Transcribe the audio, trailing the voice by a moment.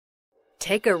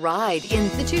Take a ride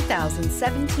in the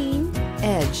 2017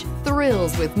 Edge.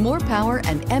 Thrills with more power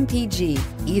and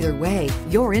MPG. Either way,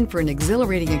 you're in for an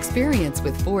exhilarating experience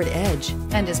with Ford Edge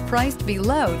and is priced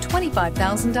below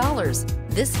 $25,000.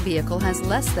 This vehicle has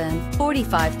less than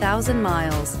 45,000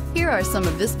 miles. Here are some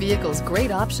of this vehicle's great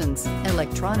options: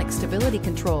 electronic stability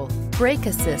control, brake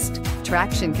assist,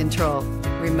 traction control,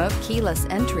 remote keyless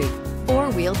entry,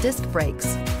 four-wheel disc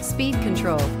brakes, speed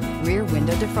control, rear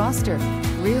window defroster,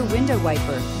 rear window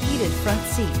wiper, heated front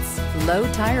seats,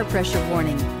 low tire pressure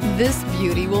warning. This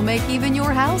beauty will make even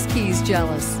your house keys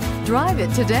jealous. Drive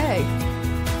it today.